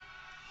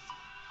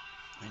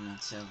Ain't no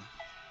telling.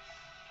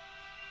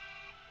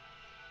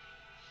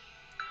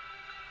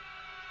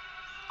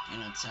 Ain't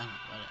no telling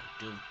what I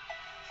do.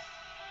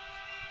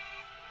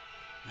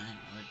 I ain't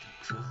with the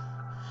crew.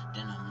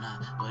 Then I'm not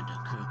with the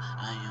crew.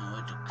 I am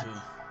with the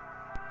crew.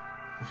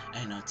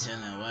 Ain't no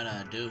telling what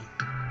I do.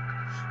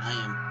 I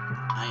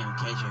am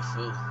KJ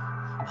fool.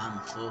 I'm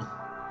a fool.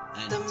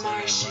 Ain't no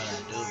telling what I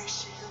do.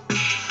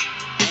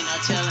 Ain't no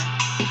telling.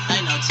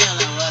 Ain't no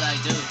telling what I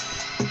do.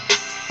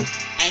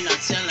 Ain't no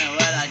telling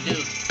what I do.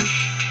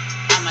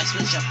 I might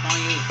switch up on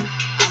you.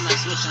 I might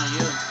switch on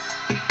you.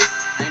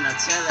 Ain't no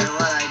telling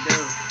what I do.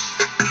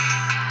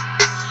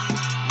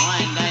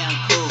 One day I'm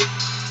cool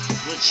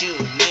with you.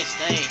 Next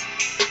day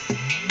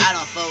I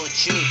don't fuck with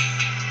you.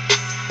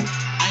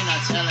 Ain't no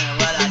telling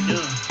what I do.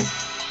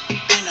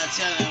 Ain't no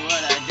telling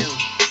what I do.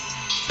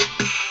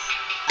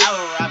 I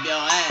will rob your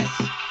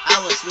ass.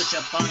 I will switch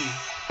up on you.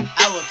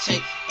 I will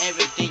take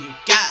everything you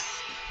got.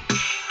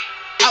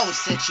 I will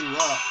set you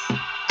up.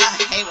 I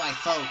hate white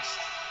folks.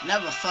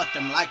 Never fucked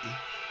them like me.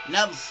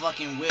 Never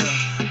fucking will.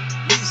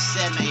 You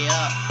set me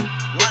up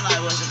when I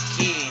was a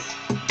kid.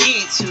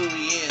 Did 2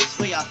 years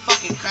for y'all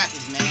fucking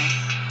crackers, man.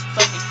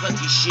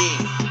 Fucking shit.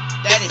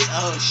 That is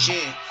old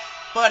shit.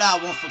 But I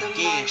won't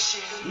forget.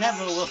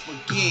 Never will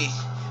forget.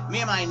 Me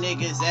and my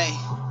niggas,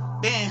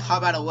 been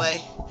hard by the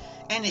way.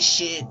 And this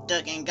shit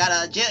ducking. Got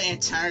out of jail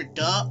and turned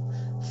up.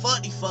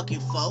 Fuck these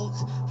fucking folks.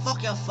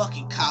 Fuck your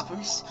fucking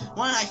coppers.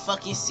 When I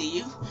fucking see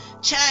you,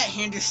 Chad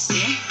Henderson,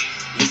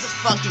 you's a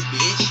fucking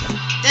bitch.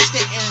 That's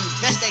the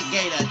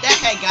gator. That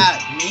had got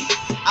me.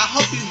 I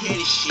hope you hear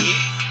this shit.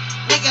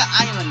 Nigga,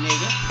 I am a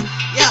nigga.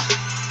 Yeah,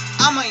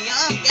 I'm a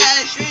young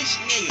ass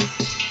rich nigga.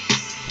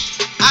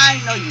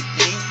 I know you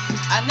think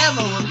I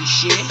never will be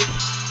shit,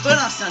 but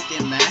I'm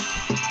something, man.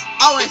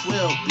 Always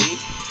will be.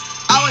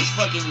 Always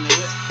fucking knew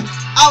it.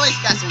 Always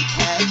got some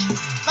cash.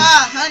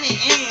 500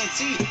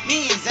 NT,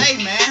 me and Zay,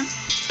 man.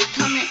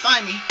 Come and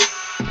find me.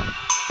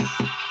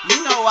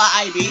 You know why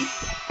I be.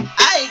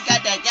 I ain't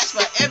got that gas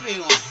for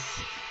everyone.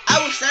 I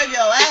will serve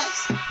your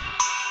ass.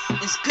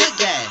 It's good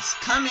gas.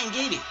 Come and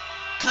get it.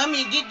 Come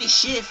and get this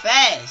shit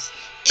fast.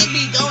 It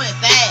be going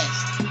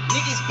fast.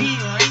 Niggas be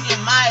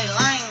ringing my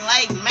line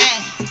like, man,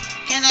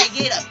 can I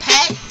get a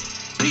pack?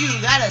 Do you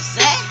got a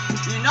sack?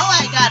 You know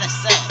I got a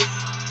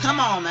sack. Come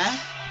on, man.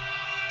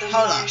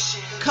 Hold up.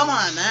 Come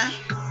on, man.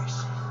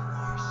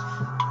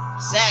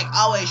 Sack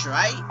always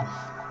right.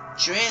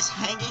 Dress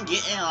hanging,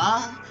 getting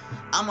long.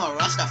 I'm a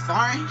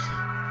Rastafarian.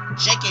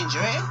 Shaking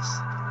dress.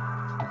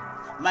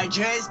 My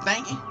dress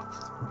banging.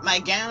 My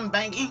gown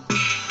banging.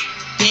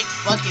 Dick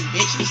fucking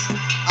bitches.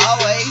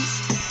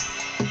 Always.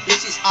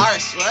 Bitches are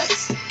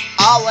sluts.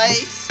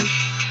 Always.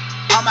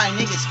 All my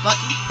niggas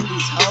fucking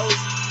these hoes.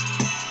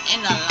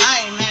 In the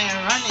line, man,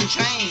 running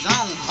trains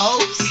on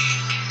hoes.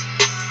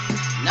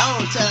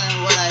 No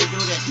telling what I do.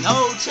 There's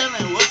no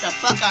telling what the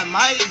fuck I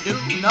might do.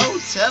 No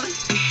telling.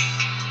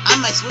 I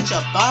might switch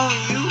up on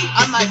you.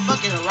 I might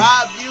fucking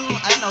rob you.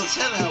 Ain't no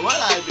telling what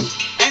I do.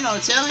 Ain't no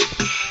telling.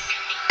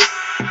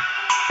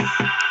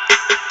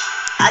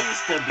 I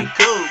used to be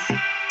cool.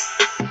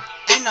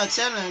 Ain't no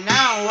telling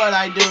now what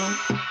I do.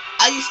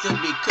 I used to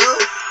be cool.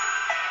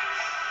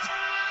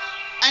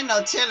 Ain't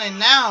no telling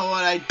now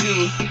what I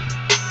do.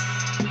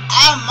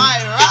 I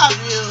might rob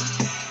you.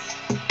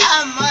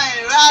 I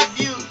might rob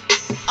you.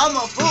 I'm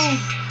a fool.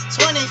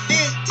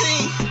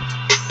 2015.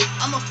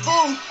 I'm a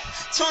fool.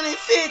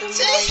 2015.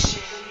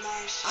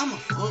 I'm a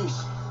fool.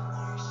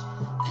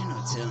 Ain't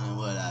no telling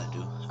what I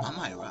do. I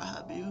might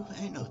rob you.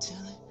 Ain't no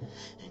telling.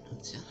 Ain't no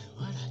telling.